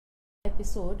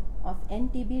episode of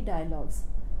NTB Dialogues,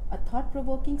 a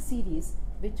thought-provoking series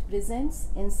which presents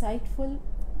insightful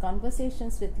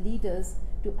conversations with leaders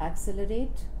to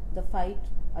accelerate the fight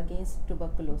against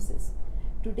tuberculosis.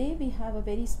 Today we have a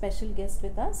very special guest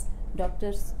with us,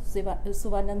 Dr.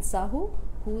 Suvanand Sahu,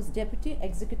 who is Deputy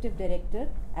Executive Director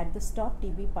at the Stop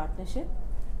TB Partnership.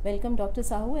 Welcome, Dr.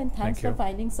 Sahu, and thanks for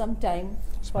finding some time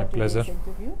for today's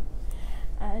interview.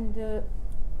 And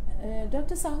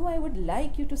Dr. Sahu, I would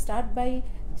like you to start by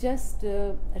just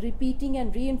repeating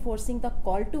and reinforcing the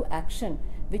call to action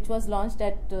which was launched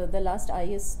at the last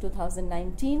IS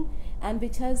 2019 and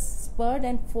which has spurred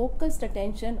and focused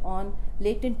attention on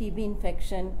latent TB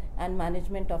infection and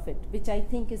management of it, which I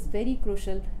think is very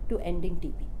crucial to ending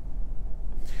TB.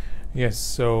 Yes,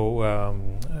 so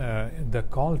the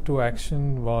call to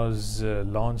action was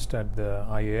launched at the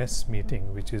IAS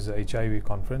meeting, which is a HIV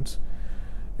conference.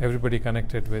 Everybody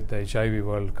connected with the HIV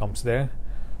world comes there.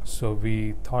 So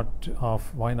we thought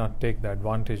of why not take the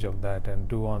advantage of that and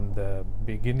do on the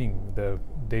beginning, the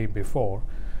day before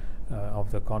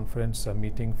of the conference, a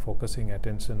meeting focusing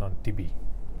attention on TB.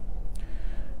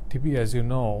 TB, as you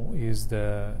know, is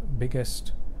the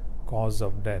biggest cause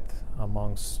of death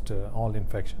amongst all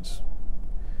infections.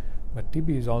 But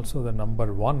TB is also the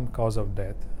 #1 cause of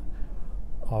death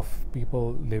of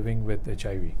people living with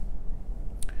HIV.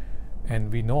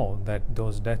 And we know that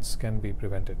those deaths can be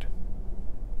prevented.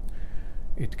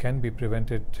 It can be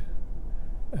prevented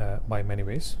by many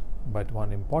ways, but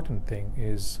one important thing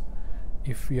is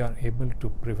if we are able to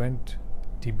prevent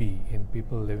TB in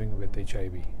people living with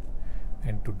HIV.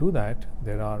 And to do that,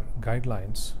 there are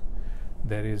guidelines,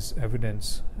 there is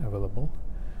evidence available,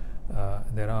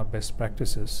 there are best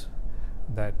practices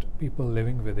that people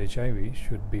living with HIV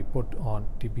should be put on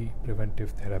TB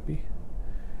preventive therapy.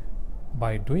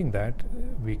 By doing that,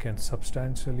 we can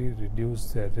substantially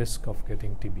reduce the risk of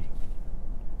getting TB.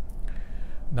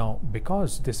 Now,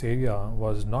 because this area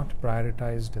was not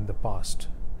prioritized in the past,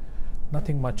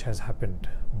 nothing much has happened,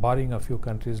 barring a few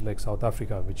countries like South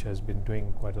Africa, which has been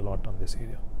doing quite a lot on this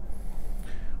area.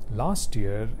 Last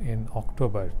year, in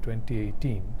October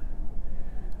 2018,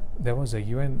 there was a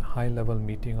UN high-level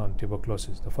meeting on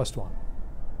tuberculosis, the first one.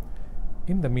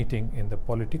 In the meeting, in the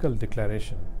political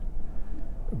declaration,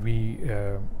 we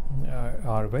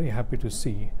are very happy to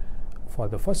see for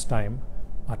the first time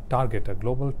a target, a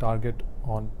global target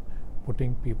on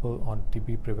putting people on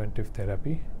TB preventive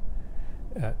therapy.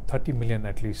 30 million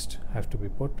at least have to be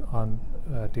put on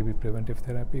TB preventive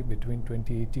therapy between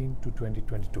 2018 to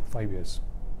 2022, 5 years.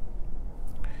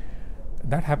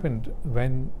 That happened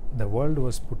when the world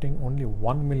was putting only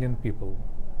 1 million people.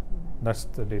 That's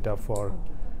the data for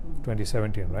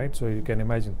 2017, right? So you can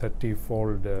imagine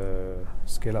 30-fold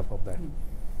scale up of that.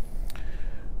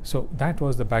 So that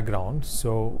was the background.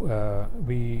 So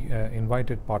we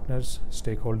invited partners,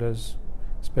 stakeholders,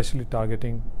 especially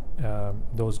targeting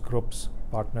those groups,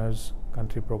 partners,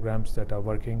 country programs that are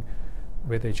working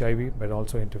with HIV but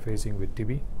also interfacing with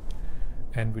TB,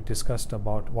 and we discussed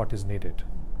about what is needed.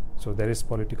 So there is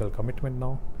political commitment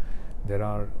now. There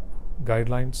are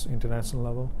guidelines, international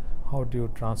level. How do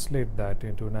you translate that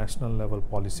into national level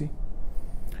policy?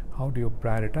 How do you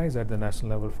prioritize at the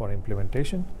national level for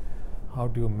implementation? How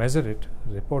do you measure it,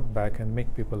 report back, and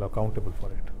make people accountable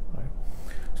for it? Right?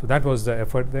 So that was the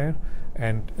effort there.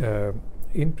 And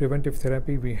in preventive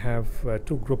therapy, we have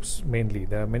two groups mainly.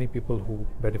 There are many people who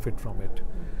benefit from it.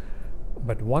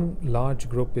 But one large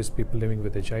group is people living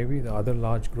with HIV. The other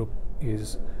large group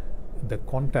is the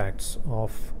contacts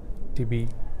of TB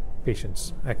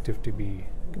patients, active TB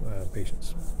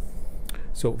patients.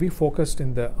 So we focused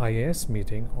in the IAS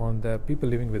meeting on the people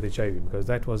living with HIV because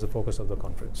that was the focus of the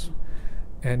conference.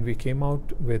 And we came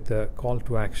out with a call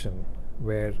to action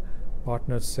where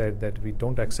partners said that we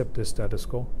don't accept this status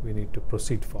quo, we need to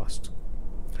proceed fast.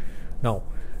 Now,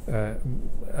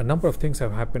 a number of things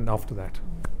have happened after that.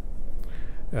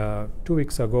 2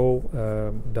 weeks ago,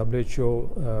 WHO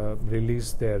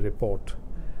released their report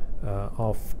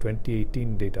of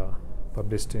 2018 data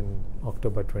published in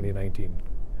October 2019.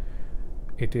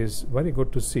 It is very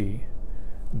good to see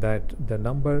that the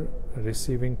number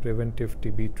receiving preventive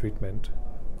TB treatment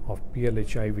of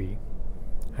PLHIV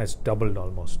has doubled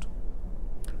almost.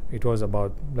 It was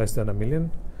about less than 1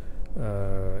 million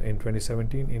in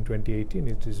 2017. In 2018,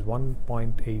 it is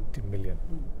 1.8 million.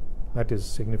 That is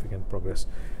significant progress.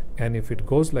 And if it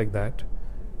goes like that,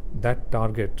 that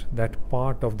target, that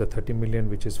part of the 30 million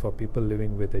which is for people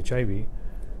living with HIV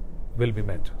will be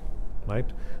met, right?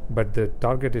 But the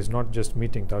target is not just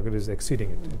meeting, target is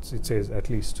exceeding it. It says at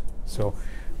least. So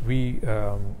we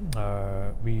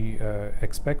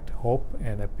expect, hope,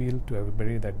 and appeal to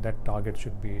everybody that that target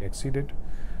should be exceeded,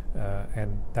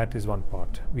 and that is one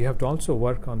part. We have to also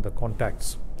work on the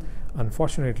contacts.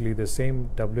 Unfortunately, the same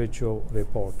WHO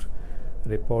report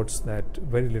reports that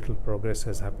very little progress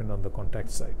has happened on the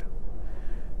contact side.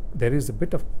 There is a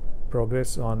bit of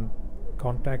progress on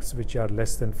contacts which are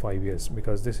less than 5 years,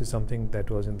 because this is something that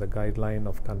was in the guideline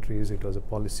of countries. It was a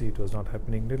policy, it was not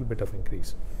happening, little bit of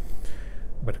increase.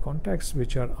 But contacts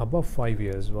which are above 5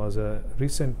 years was a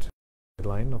recent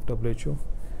guideline of WHO.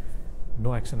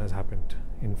 No action has happened.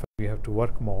 In fact, we have to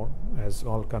work more as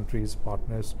all countries,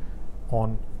 partners,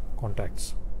 on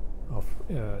contacts of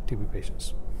TB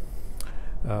patients.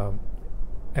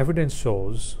 Evidence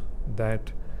shows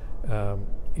that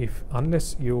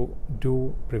unless you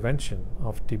do prevention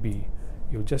of TB,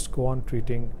 you just go on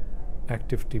treating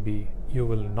active TB, you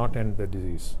will not end the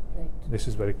disease. Right. This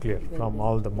is very clear from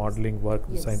all the modeling work,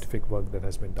 the scientific work that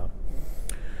has been done.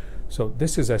 So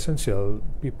this is essential.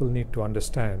 People need to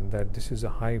understand that this is a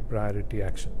high priority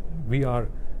action. We are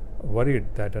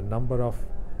worried that a number of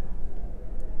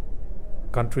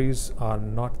countries are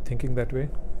not thinking that way.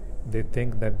 They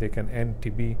think that they can end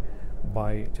TB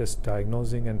by just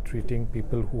diagnosing and treating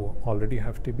people who already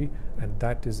have TB, and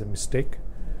that is a mistake.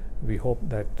 We hope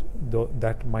that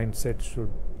that mindset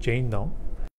should change now.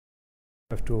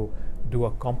 You have to do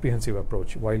a comprehensive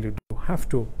approach. While you do have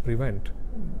to prevent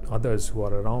others who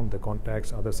are around the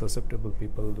contacts, other susceptible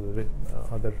people,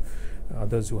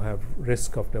 others who have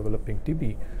risk of developing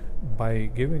TB, by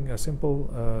giving a simple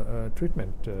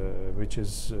treatment, which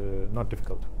is not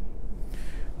difficult.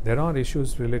 There are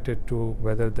issues related to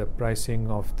whether the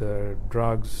pricing of the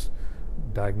drugs,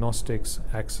 diagnostics,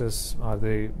 access, are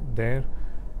they there?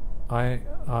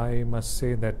 I must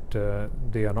say that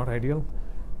they are not ideal,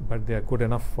 but they are good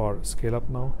enough for scale up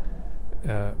now.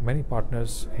 Many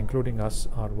partners, including us,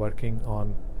 are working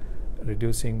on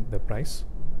reducing the price,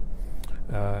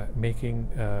 making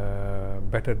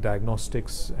better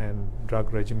diagnostics and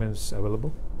drug regimens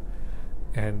available,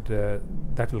 and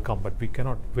that will come, but we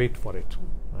cannot wait for it.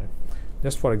 Right?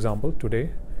 Just for example,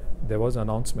 today there was an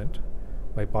announcement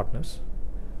by partners.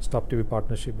 Stop TB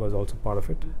Partnership was also part of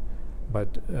it,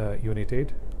 but UnitAid,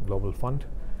 Global Fund,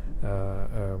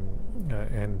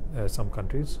 and some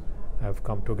countries have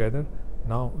come together.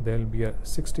 Now there will be a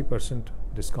 60%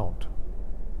 discount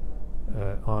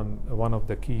on one of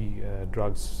the key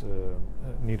drugs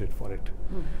needed for it,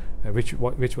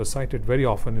 which was cited very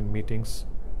often in meetings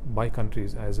by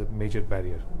countries as a major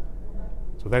barrier.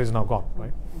 So that is now gone,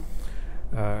 right?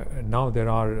 Now there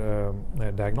are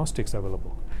diagnostics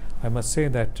available. I must say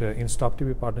that in Stop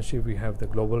TB Partnership we have the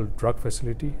Global Drug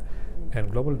Facility,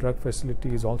 and Global Drug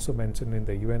Facility is also mentioned in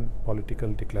the UN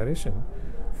Political Declaration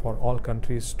for all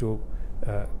countries to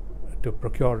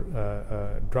procure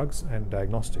drugs and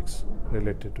diagnostics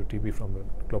related to TB from the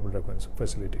Global Drug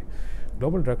Facility.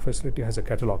 Global Drug Facility has a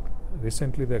catalog.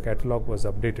 Recently the catalog was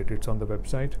updated. It's on the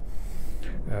website.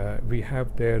 We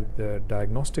have there the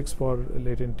diagnostics for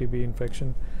latent TB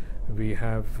infection. We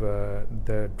have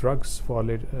the drugs for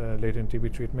latent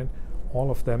TB treatment,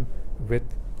 all of them with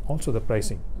also the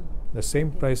pricing, the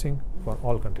same pricing for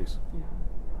all countries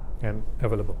and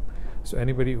available. So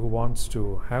anybody who wants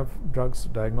to have drugs,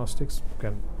 diagnostics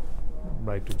can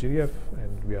write to GDF,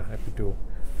 and we are happy to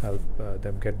help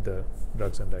them get the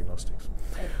drugs and diagnostics.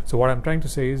 So what I'm trying to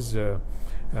say is there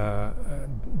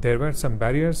were some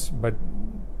barriers, but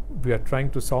we are trying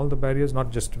to solve the barriers,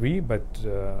 not just we, but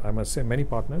I must say many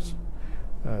partners.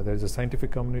 There is a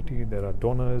scientific community, there are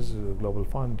donors, Global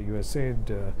Fund,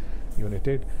 USAID,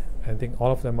 UnitAid. I think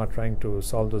all of them are trying to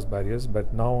solve those barriers,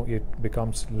 but now it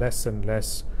becomes less and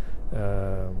less.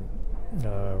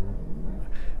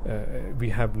 We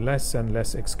have less and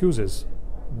less excuses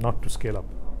not to scale up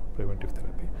preventive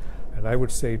therapy. And I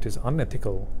would say it is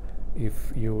unethical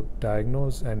if you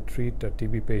diagnose and treat a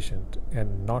TB patient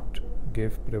and not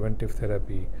give preventive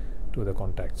therapy to the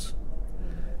contacts.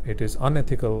 It is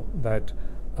unethical that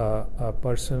a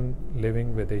person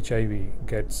living with HIV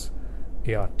gets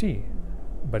ART,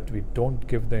 but we don't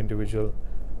give the individual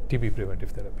TB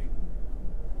preventive therapy.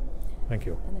 Thank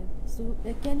you. So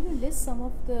can you list some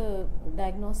of the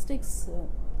diagnostics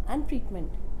and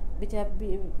treatment which have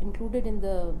been included in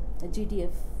the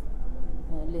GDF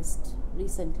list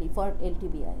recently for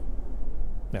LTBI?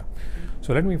 Yeah.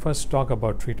 So let me first talk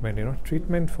about treatment.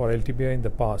 Treatment for LTBI in the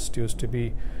past used to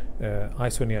be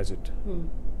isoniazid,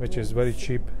 which is very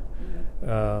cheap.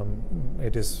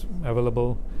 It is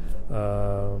available.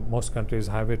 Most countries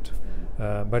have it,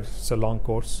 but it's a long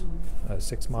course,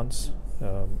 6 months,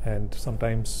 and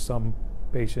sometimes some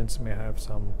patients may have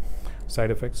some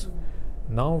side effects.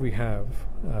 Now we have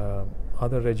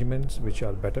other regimens which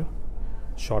are better,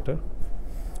 shorter.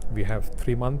 We have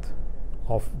 3 months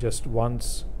of just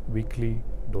once weekly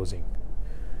dosing.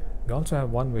 We also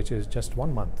have one which is just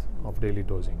 1 month of daily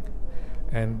dosing.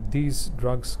 And these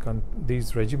drugs,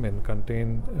 these regimen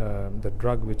contain the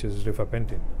drug which is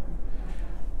rifampicin,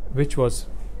 which was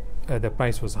the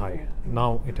price was high.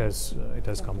 Now it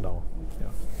has come down.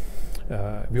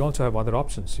 Yeah. We also have other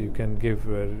options. You can give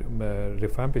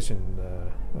rifampicin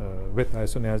with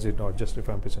isoniazid or just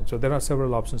rifampicin. So there are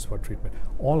several options for treatment.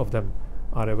 All of them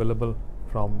are available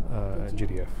from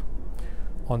GDF.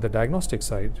 On the diagnostic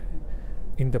side,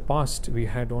 in the past we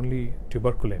had only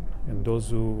tuberculin, and those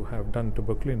who have done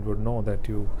tuberculin would know that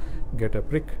you get a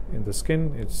prick in the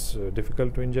skin. It's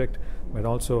difficult to inject, but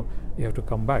also you have to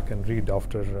come back and read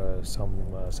after some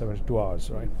 72 hours,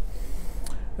 right?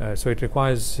 So it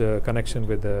requires connection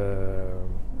with the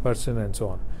person and so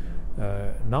on.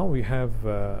 Now we have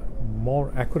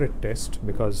more accurate tests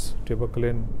because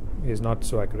tuberculin is not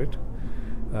so accurate.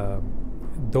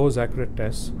 Those accurate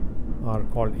tests are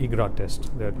called IGRA tests.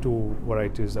 There are 2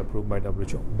 varieties approved by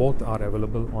WHO. Both are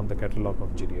available on the catalog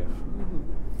of GDF.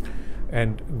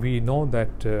 And we know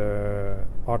that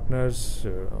partners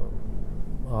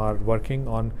are working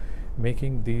on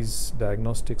making these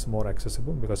diagnostics more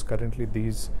accessible, because currently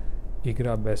these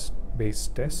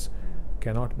IGRA-based tests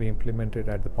cannot be implemented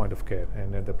at the point of care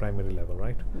and at the primary level,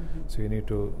 right? So you need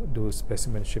to do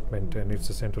specimen shipment, and it's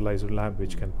a centralized lab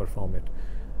which can perform it.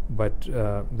 But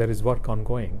there is work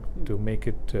ongoing to make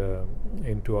it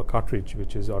into a cartridge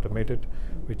which is automated,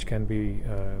 which can be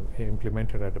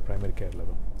implemented at the primary care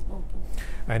level. Okay.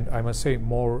 And I must say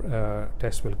more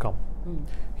tests will come.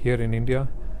 Here in India,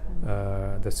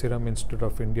 the Serum Institute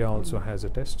of India also has a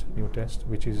test, new test,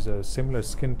 which is a similar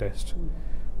skin test,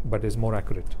 but is more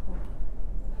accurate.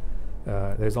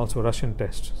 There is also a Russian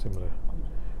test, similar.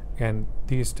 And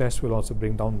these tests will also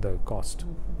bring down the cost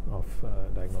of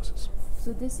diagnosis.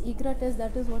 So this IGRA test,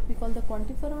 that is what we call the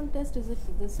quantiferon test. Is it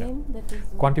the same? Yeah. That is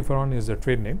quantiferon is the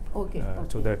trade name. Okay.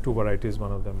 So there are 2 varieties.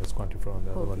 One of them is quantiferon,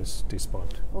 the other one is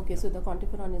T-spot. Okay. So the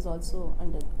quantiferon is also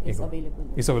available.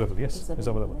 It's available. Yes, it's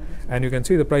available. And you can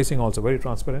see the pricing also very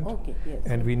transparent. Okay. Yes.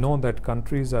 And we know that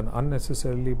countries are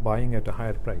unnecessarily buying at a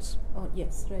higher price. Oh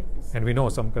yes, right. And we know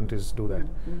some countries do that.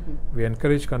 We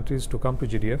encourage countries to come to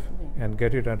GDF and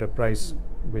get it at a price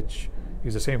which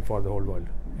is the same for the whole world,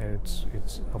 and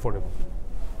it's affordable.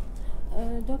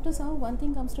 Dr. Sahu, one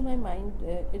thing comes to my mind.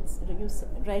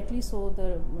 Rightly so,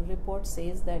 the report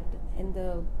says that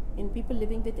in people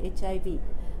living with HIV,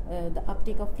 the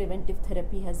uptake of preventive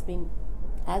therapy has been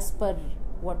as per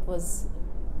what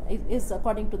is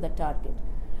according to the target.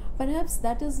 Perhaps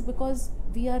that is because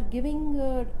we are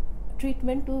giving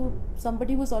treatment to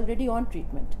somebody who's already on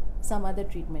treatment, some other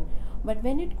treatment. But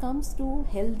when it comes to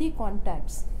healthy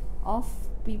contacts of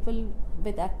people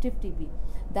with active TB,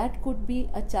 that could be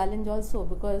a challenge also,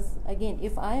 because again,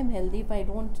 if I am healthy, if I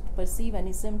don't perceive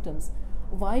any symptoms,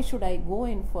 why should I go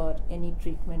in for any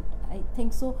treatment? I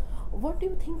think so. What do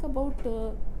you think about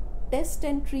test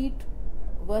and treat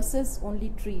versus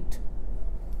only treat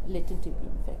latent TB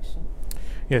infection?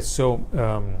 Yes, so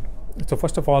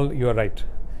first of all, you are right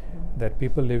that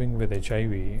people living with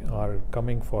HIV are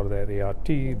coming for their ART,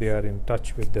 they are in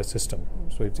touch with the system,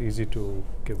 so it's easy to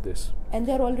give this. And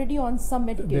they are already on some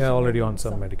medication. They are already on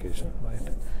some medication, right?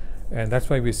 And that's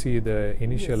why we see the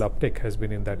initial uptake has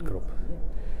been in that group.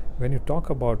 When you talk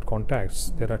about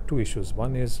contacts, there are 2 issues.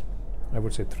 One is, I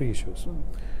would say 3 issues.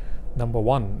 Number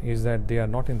 1 is that they are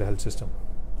not in the health system.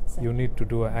 You need to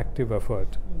do an active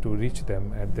effort to reach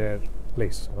them at their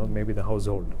place, or maybe the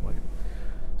household, right?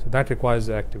 So that requires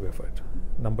active effort.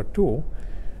 Number 2,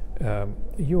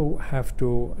 you have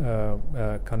to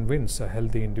convince a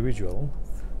healthy individual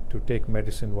to take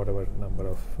medicine, whatever number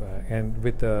of, and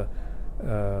with the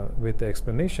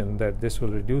explanation that this will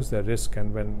reduce their risk.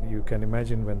 And when you can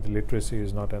imagine, when the literacy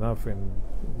is not enough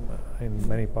in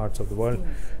many parts of the world,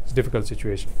 it's a difficult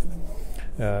situation.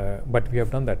 But we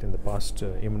have done that in the past.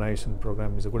 Immunization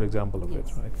program is a good example of it,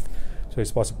 right? So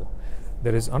it's possible.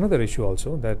 There is another issue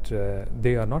also, that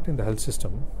they are not in the health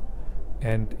system,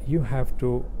 and you have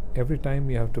to, every time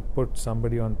you have to put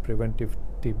somebody on preventive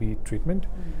TB treatment,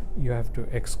 you have to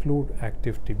exclude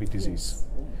active TB disease.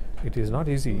 It is not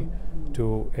easy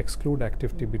to exclude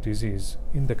active TB disease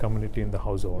in the community, in the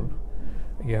household.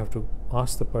 You have to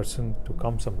ask the person to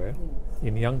come somewhere.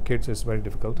 In young kids, it's very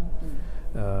difficult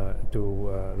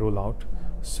to rule out.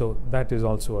 So that is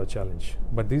also a challenge.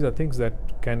 But these are things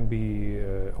that can be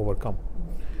overcome,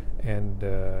 and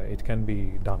it can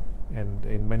be done. and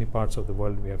in many parts of the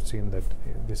world we have seen that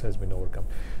this has been overcome.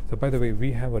 So by the way,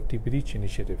 we have a TB Reach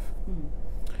initiative,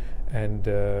 and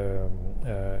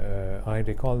I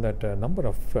recall that a number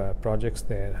of projects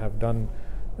there have done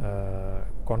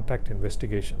contact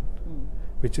investigation,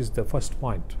 which is the first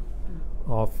point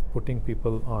of putting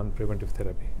people on preventive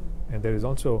therapy. And there is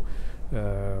also,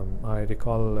 I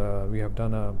recall we have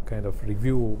done a kind of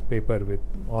review paper with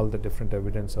all the different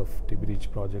evidence of TB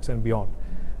Reach projects and beyond,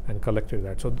 and collected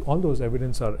that. So all those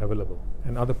evidence are available,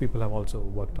 and other people have also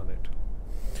worked on it.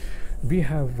 We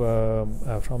have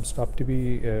from Stop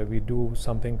TB, we do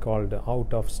something called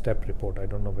out of step report. I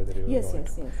don't know whether you yes, know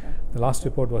yes, it. yes. The last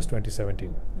report was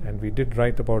 2017, and we did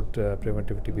write about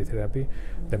preventive TB therapy.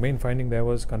 The main finding there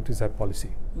was countries have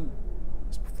policy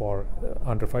for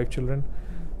under 5 children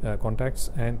contacts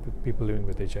and people living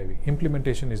with HIV.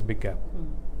 Implementation is big gap.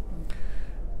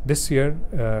 This year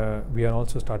we are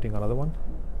also starting another one,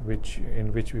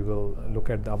 in which we will look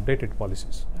at the updated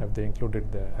policies. Have they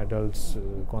included the adults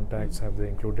contacts? Have they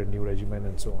included new regimen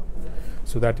and so on?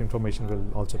 So that information will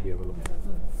also be available.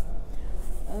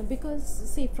 Because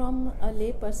see, from a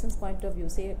lay person's point of view,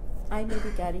 say I may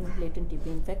be carrying latent TB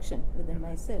infection within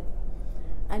myself,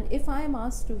 and if I am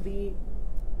asked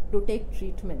to take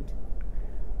treatment,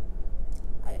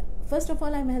 first of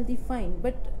all, I'm healthy, fine,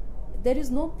 but there is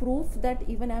no proof that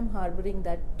even I'm harboring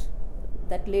that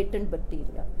latent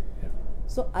bacteria. Yeah.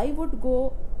 So I would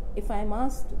go, if I'm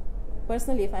asked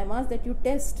personally, if I'm asked that you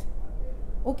test,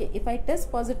 okay, if I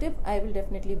test positive, I will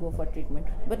definitely go for treatment.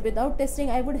 But without testing,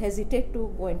 I would hesitate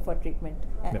to go in for treatment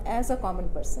as a common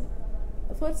person.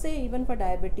 For say even for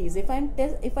diabetes, if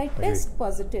I test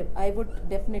positive, I would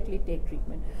definitely take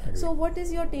treatment. Agreed. So what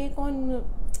is your take on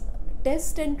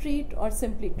test and treat or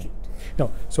simply treat? No,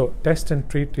 so test and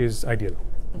treat is ideal.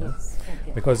 Yes.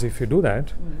 Okay. Because if you do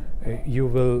that, you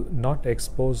will not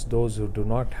expose those who do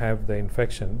not have the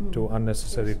infection to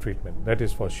unnecessary treatment. That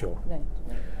is for sure. Right.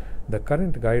 The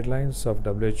current guidelines of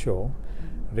WHO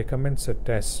recommends a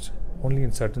test only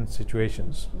in certain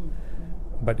situations.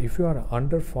 But if you are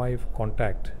under 5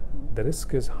 contact, the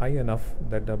risk is high enough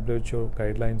that WHO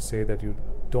guidelines say that you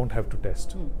don't have to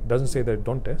test. Doesn't say that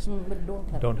don't test,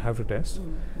 but don't have to test.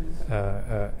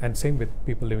 And same with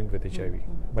people living with HIV.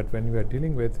 But when we are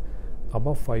dealing with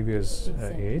above 5 years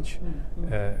age,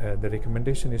 the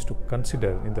recommendation is to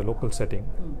consider in the local setting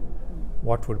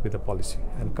what would be the policy.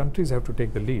 And countries have to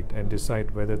take the lead and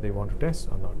decide whether they want to test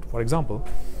or not. For example,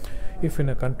 if in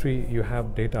a country you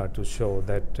have data to show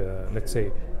that, let's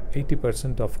say,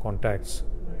 80% of contacts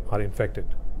are infected,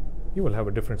 you will have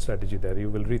a different strategy there. You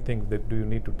will rethink that do you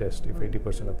need to test if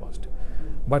 80% are positive.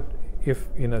 But if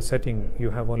in a setting you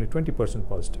have only 20%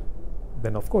 positive,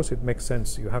 then of course it makes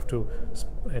sense. You have to,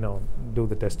 do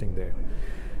the testing there.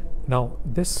 Now,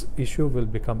 this issue will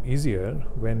become easier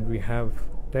when we have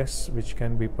tests which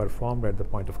can be performed at the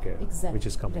point of care, which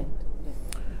is coming.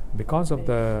 Right. Because of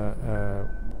the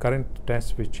current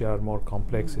tests which are more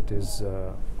complex, it is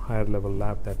higher level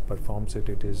lab that performs it.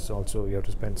 It is also, you have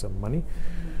to spend some money,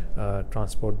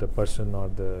 transport the person or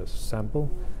the sample.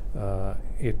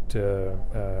 It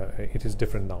is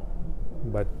different now,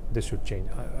 but this should change.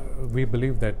 We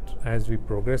believe that as we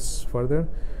progress further,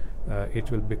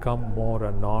 it will become more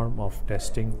a norm of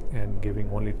testing and giving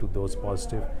only to those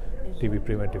positive TB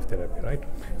preventive therapy, right?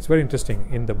 It's very interesting.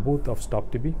 In the booth of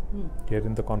Stop TB, here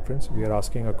in the conference, we are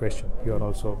asking a question. You are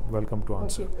also welcome to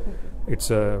answer.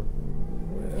 It's a,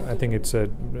 I think it's a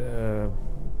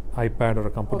iPad or a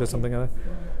computer, something like that.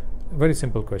 Very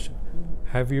simple question.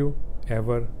 Have you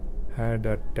ever had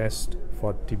a test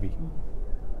for TB?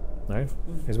 Right?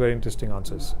 It's very interesting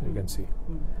answers you can see.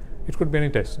 It could be any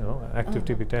test, active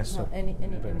TB test. Any.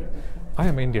 I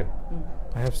am Indian.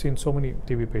 I have seen so many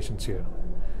TB patients here.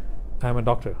 I am a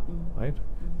doctor, right?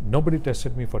 Nobody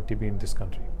tested me for TB in this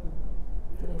country.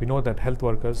 We know that health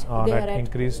workers are at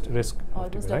increased risk of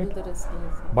TB, right? The risk,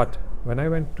 yes. But when I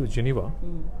went to Geneva,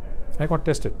 I got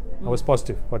tested. I was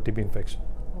positive for TB infection.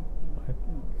 Right?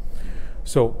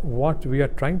 So what we are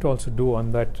trying to also do on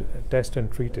that test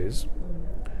and treat is,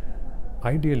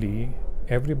 ideally,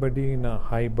 everybody in a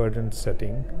high burden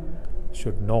setting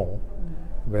should know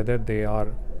whether they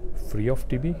are free of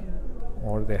TB,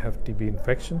 or they have TB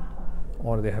infection,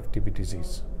 or they have TB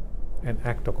disease, and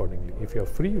act accordingly. If you are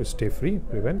free, you stay free,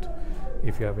 prevent.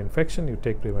 If you have infection, you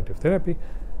take preventive therapy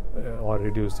or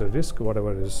reduce the risk,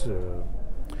 whatever is.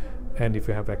 And if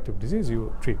you have active disease,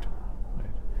 you treat.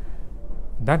 Right?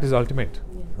 That is ultimate.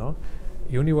 Yes.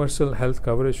 Universal health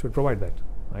coverage should provide that,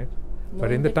 right?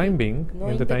 But in the time being,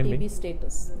 TB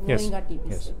status, yes, our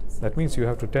TB status. That means you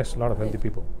have to test a lot of healthy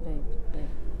people. Right.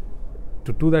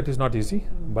 To do that is not easy,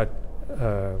 but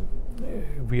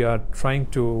we are trying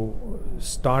to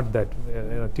start that.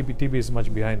 TB is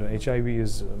much behind. HIV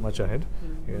is much ahead.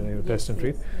 Test and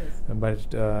treat. Yes.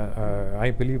 But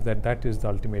I believe that is the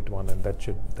ultimate one, and that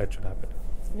should happen.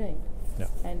 Right. Yeah.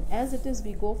 And as it is,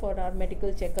 we go for our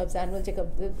medical checkups, annual checkup.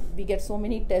 We get so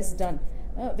many tests done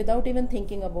without even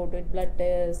thinking about it. Blood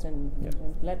test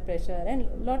and blood pressure and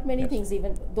many things.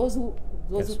 Even those who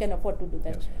can afford to do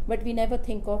that. Yes. But we never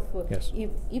think of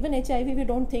even HIV. We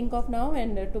don't think of now,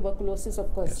 and tuberculosis,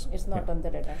 of course, it's not on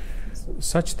the radar. So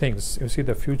such things. You see,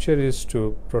 the future is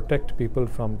to protect people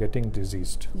from getting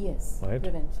diseased. Yes. Right.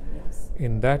 Prevention. Yes.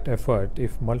 In that effort,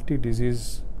 if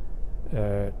multi-disease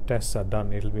tests are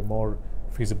done, it will be more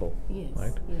feasible. Yes.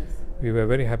 Right. Yes. We were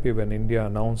very happy when India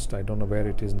announced, I don't know where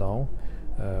it is now,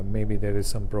 maybe there is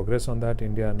some progress on that.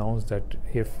 India announced that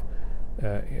if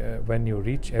when you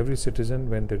reach every citizen,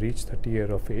 when they reach 30 years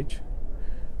of age,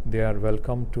 they are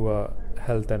welcome to a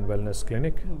health and wellness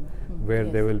clinic where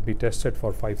they will be tested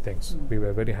for 5 things. We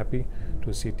were very happy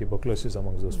to see tuberculosis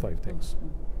amongst those 5 things.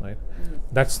 Right?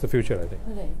 That's the future, I think.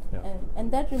 Right. Yeah.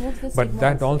 And that removes the But stigma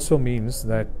that also means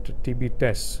that TB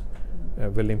tests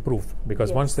will improve,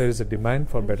 because once there is a demand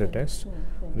for better tests,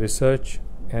 research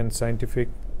and scientific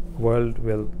world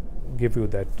will give you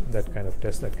that kind of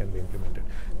test that can be implemented.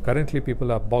 Currently,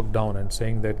 people are bogged down and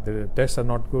saying that the tests are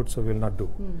not good, so we'll not do.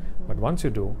 But once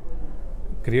you do,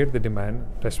 create the demand,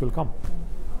 tests will come.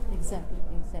 Exactly.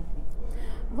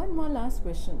 One more last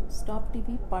question. Stop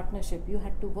TB partnership. You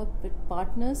had to work with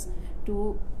partners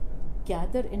to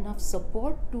gather enough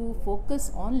support to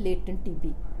focus on latent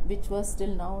TB, which was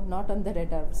till now not on the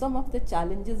radar. Some of the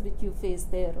challenges which you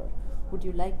faced there, or would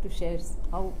you like to share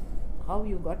how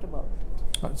you got about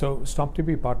it? So Stop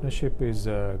TB partnership is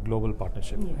a global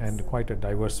partnership and quite a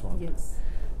diverse one. Yes.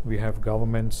 We have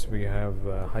governments, we have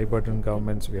high burden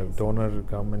governments, we have donor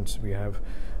governments, we have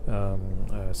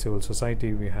civil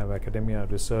society, we have academia,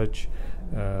 research,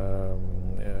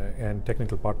 and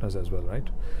technical partners as well, right?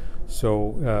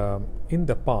 So in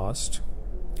the past,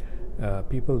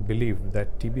 people believed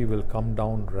that TB will come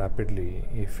down rapidly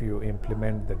if you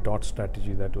implement the DOT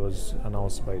strategy that was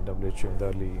announced by WHO in the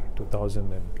early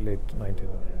 2000s and late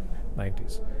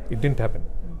 1990s. It didn't happen,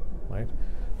 right?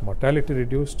 Mortality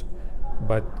reduced,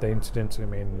 but the incidence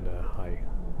remained high.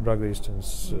 Drug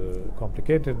resistance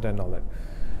complicated and all that.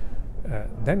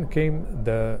 Then came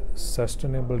the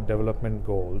Sustainable Development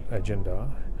Goal agenda,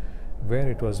 where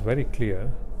it was very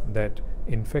clear that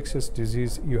infectious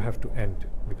disease you have to end,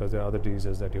 because there are other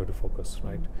diseases that you have to focus,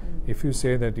 right? If you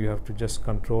say that you have to just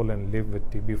control and live with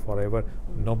TB forever,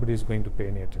 nobody is going to pay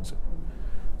any attention.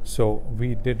 So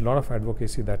we did a lot of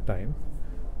advocacy that time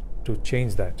to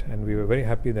change that, and we were very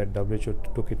happy that WHO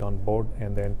took it on board,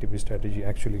 and the TB strategy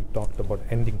actually talked about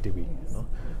ending TB. You know?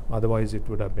 Otherwise it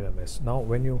would have been a mess. Now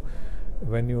when you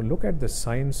look at the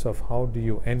science of how do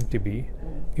you end TB,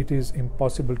 it is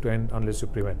impossible to end unless you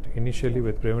prevent. Initially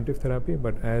with preventive therapy,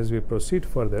 but as we proceed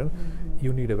further,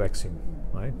 you need a vaccine,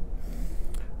 right?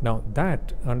 Now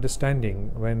that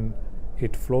understanding, when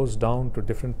it flows down to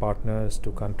different partners,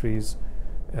 to countries,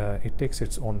 it takes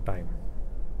its own time.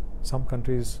 Some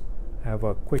countries have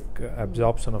a quick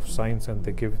absorption of science and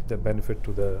they give the benefit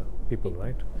to the people,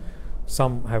 right?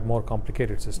 Some have more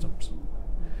complicated systems.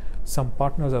 Some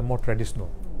partners are more traditional,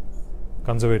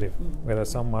 conservative, whereas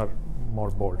some are more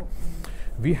bold.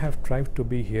 We have tried to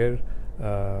be here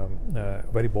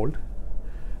very bold.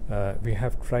 We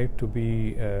have tried to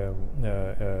be,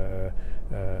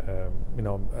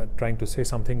 trying to say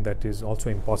something that is also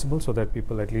impossible, so that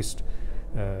people at least,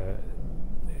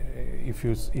 if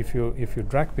you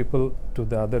drag people to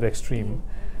the other extreme,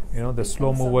 the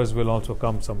slow movers will also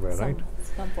come somewhere, right?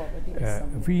 Come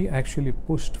forward, we actually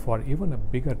pushed for even a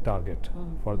bigger target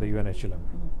for the UNHLM,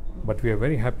 but we are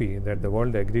very happy that the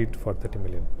world agreed for 30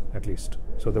 million at least.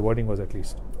 So the wording was at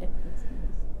least.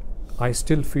 I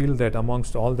still feel that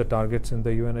amongst all the targets in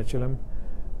the UNHLM,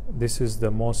 this is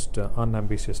the most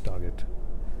unambitious target.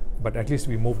 But at least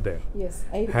we moved there. Yes.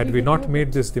 Had we not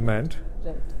made this demand,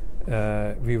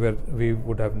 right, we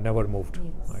would have never moved.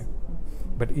 Yes. Right?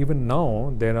 But even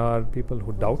now, there are people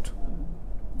who doubt.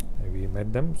 We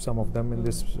met them, some of them in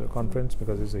this conference,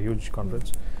 because it's a huge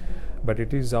conference. But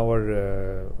it is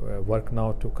our work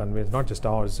now to convince, not just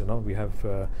ours, we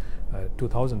have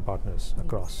 2,000 partners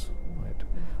across. Right?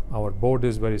 Our board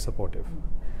is very supportive.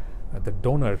 The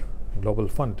donor Global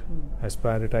Fund has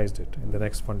prioritized it in the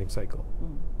next funding cycle.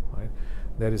 Right?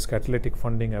 There is catalytic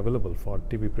funding available for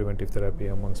TB preventive therapy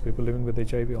amongst people living with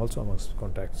HIV, also amongst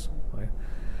contacts. Right?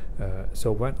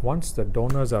 So once the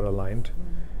donors are aligned,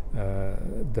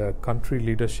 the country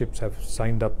leaderships have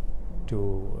signed up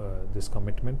to this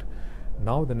commitment.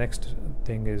 Now the next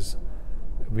thing is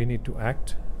we need to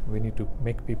act, we need to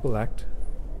make people act,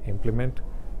 implement.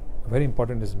 Very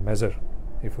important is measure.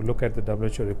 If you look at the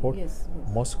WHO report,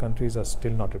 most countries are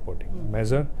still not reporting.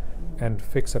 Measure and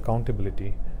fix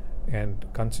accountability, and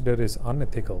consider is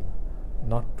unethical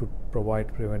not to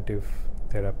provide preventive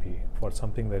therapy for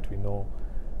something that we know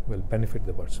will benefit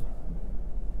the person.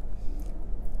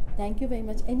 Thank you very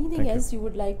much. Anything else you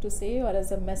would like to say, or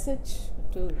as a message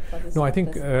for this? No, I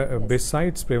think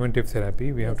besides preventive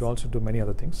therapy, we have to also do many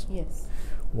other things. Yes.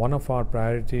 One of our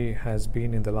priority has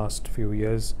been in the last few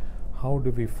years, how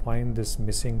do we find this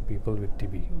missing people with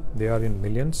TB? They are in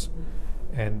millions,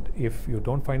 and if you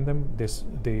don't find them,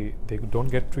 they don't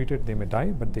get treated, they may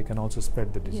die, but they can also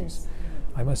spread the disease.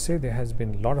 I must say there has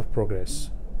been a lot of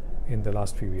progress in the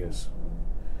last few years.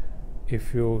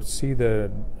 If you see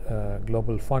the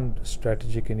Global Fund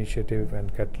strategic initiative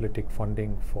and catalytic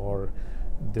funding for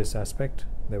this aspect,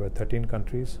 there were 13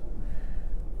 countries.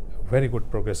 Very good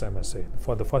progress, I must say.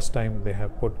 For the first time, they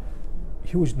have put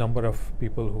huge number of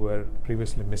people who were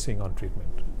previously missing on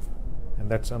treatment, and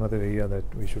that's another area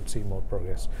that we should see more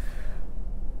progress.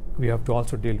 We have to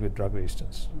also deal with drug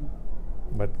resistance,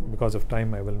 but because of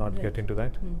time I will not get into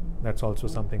that. That's also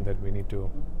something that we need to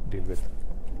deal with.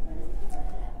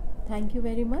 Thank you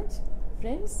very much.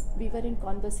 Friends, we were in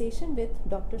conversation with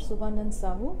Dr. Subhanand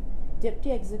Sahu,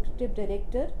 Deputy Executive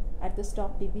Director at the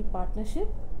Stop TB Partnership,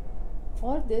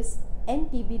 for this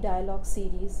NTB Dialogue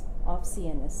series of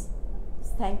CNS.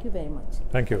 Thank you very much.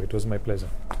 Thank you. It was my pleasure.